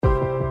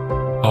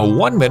A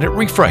 1-minute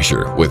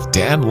refresher with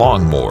Dan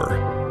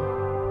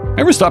Longmore.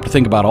 Ever stop to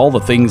think about all the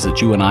things that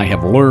you and I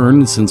have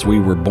learned since we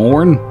were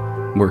born?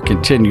 We're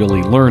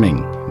continually learning.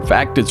 In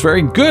fact, it's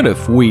very good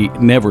if we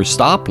never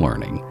stop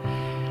learning.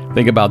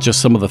 Think about just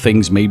some of the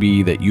things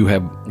maybe that you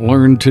have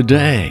learned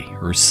today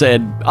or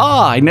said,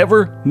 I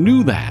never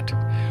knew that.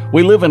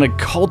 We live in a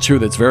culture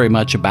that's very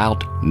much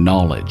about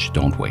knowledge,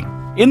 don't we?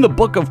 In the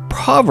book of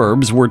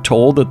Proverbs, we're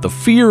told that the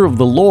fear of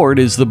the Lord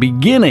is the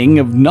beginning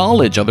of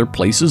knowledge. Other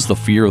places, the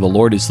fear of the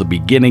Lord is the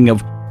beginning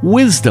of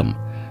wisdom.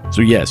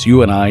 So yes,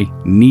 you and I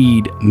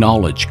need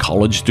knowledge.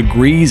 College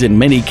degrees in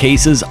many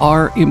cases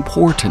are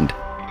important.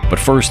 But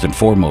first and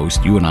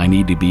foremost, you and I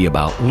need to be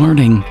about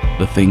learning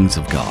the things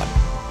of God.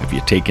 Have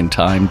you taken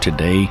time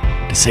today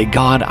to say,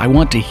 God, I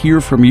want to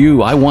hear from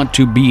you. I want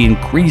to be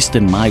increased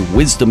in my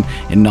wisdom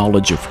and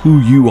knowledge of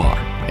who you are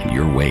and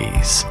your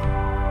ways.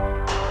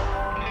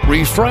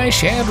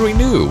 Refresh and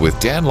renew with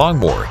Dan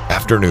Longmore,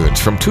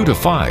 afternoons from 2 to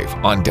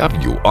 5 on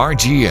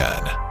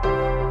WRGN.